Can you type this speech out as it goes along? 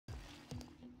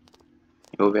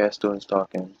Over Stone's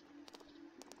talking.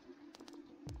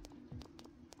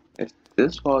 Is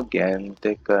this fog getting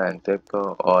thicker and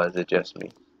thicker, or is it just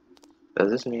me? Does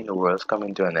this mean the world's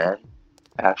coming to an end?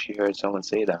 I actually heard someone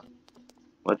say that.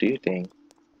 What do you think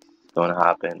is gonna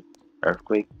happen?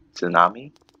 Earthquake?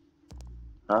 Tsunami?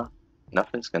 Huh?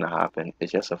 Nothing's gonna happen.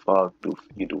 It's just a fog,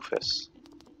 you doofus.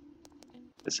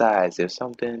 Besides, if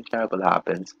something terrible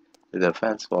happens, the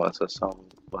defense force or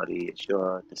somebody is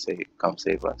sure to say, come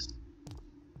save us.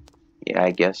 Yeah,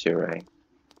 I guess you're right.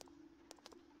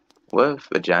 What if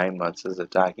a giant monster's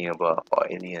attacking about or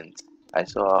aliens? I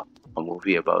saw a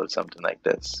movie about something like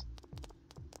this.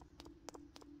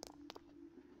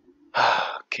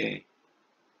 Okay.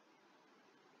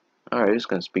 Alright, who's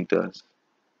gonna speak to us?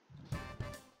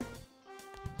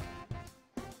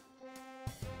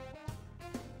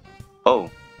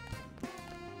 Oh,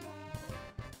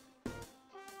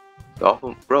 the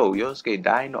awful bro, Yosuke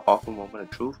died in the awful moment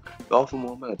of truth. The awful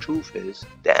moment of truth is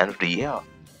the end of the year.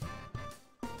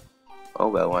 Oh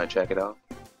well, wanna check it out?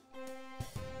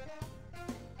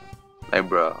 Like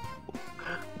bro,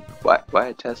 why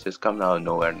a test just coming out of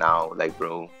nowhere now? Like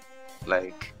bro,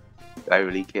 like do I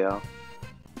really care?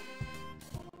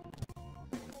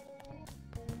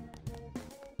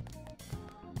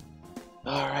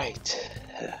 Alright.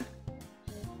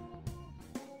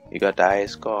 You got the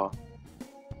highest score.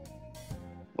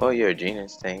 Well, you're a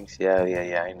genius, thanks. Yeah,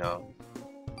 I know.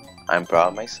 I'm proud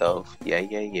of myself.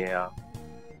 Yeah.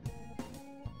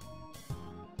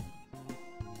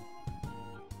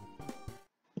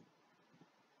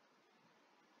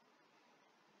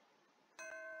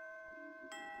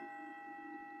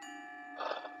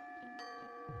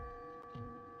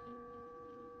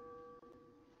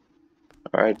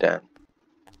 Alright then.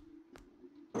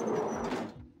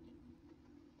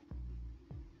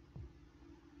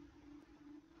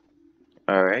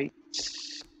 Alright.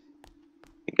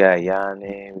 We got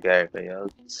Yanni, we got everybody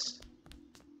else.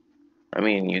 I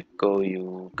mean, you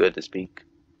good to speak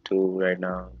to right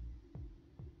now.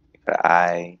 You got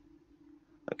I.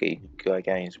 Okay, I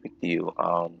can't speak to you.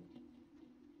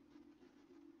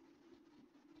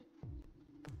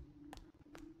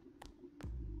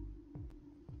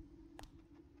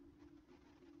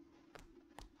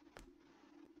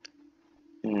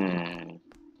 Hmm.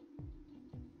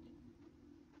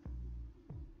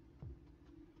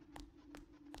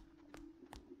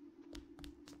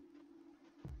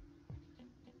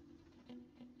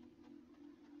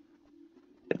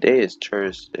 Today is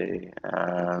Thursday.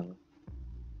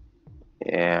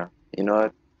 Yeah. You know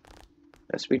what?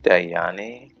 Let's speak to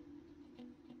Yanni.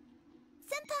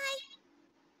 Senpai!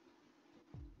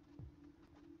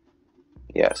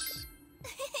 Yes.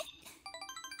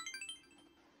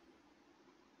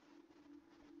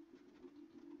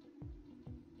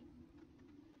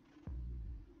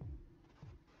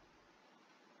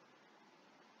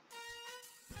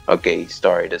 Okay,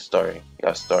 the story.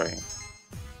 Your story.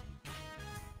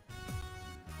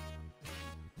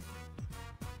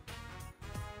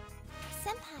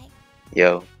 Senpai!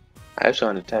 Yo, I just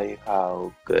want to tell you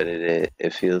how good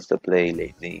it feels to play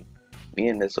lately. Me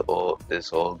and this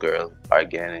old girl are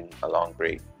getting along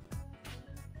great.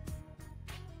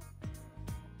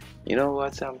 You know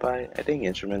what, Senpai? I think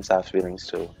instruments have feelings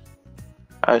too.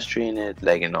 I was treating it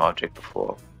like an object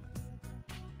before.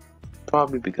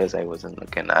 Probably because I wasn't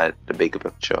looking at the bigger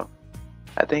picture.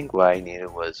 I think what I needed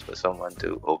was for someone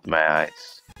to open my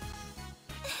eyes.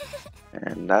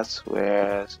 And that's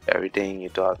where everything you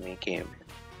taught me came in.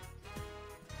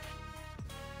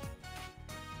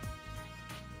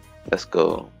 Let's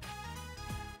go.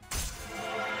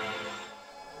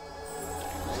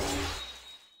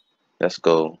 Let's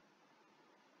go.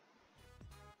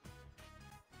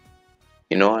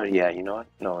 You know what? Yeah, you know what?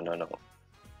 No.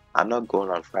 I'm not going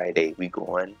on Friday. We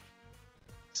going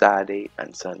Saturday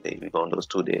and Sunday. We going those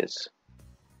 2 days.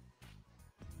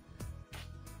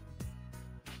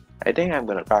 I think I'm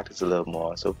gonna practice a little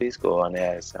more, so please go on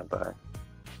ahead, Senpai.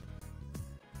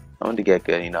 I want to get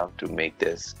good enough to make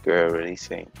this girl really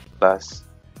sing. Plus,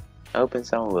 hoping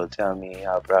someone will tell me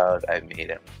how proud I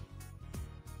made him.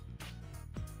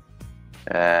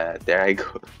 There I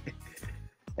go.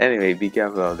 Anyway, be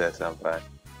careful out there, Senpai.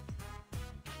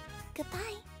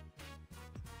 Goodbye.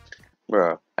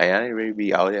 Bro, I ain't really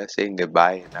be out there saying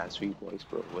goodbye in that sweet voice,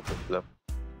 bro. What the flip?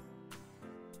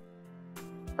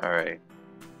 Alright.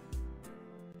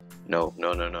 No.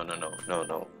 No,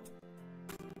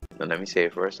 let me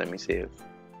save first. Let me save.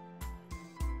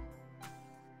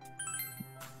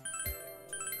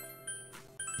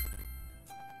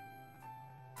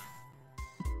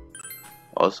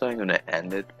 Also, I'm gonna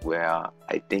end it where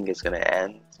I think it's gonna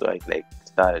end, so I like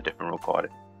start a different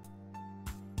recording.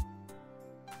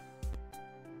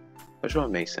 Which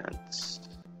one makes sense?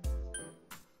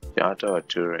 Giotto or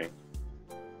Turing?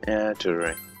 Yeah,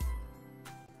 Turing.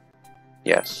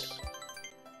 Yes.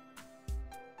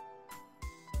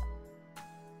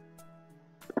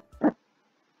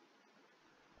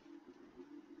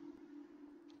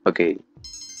 Okay.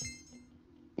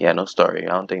 Yeah, no story.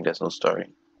 I don't think there's no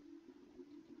story.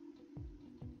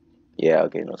 Yeah,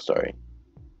 okay, no story.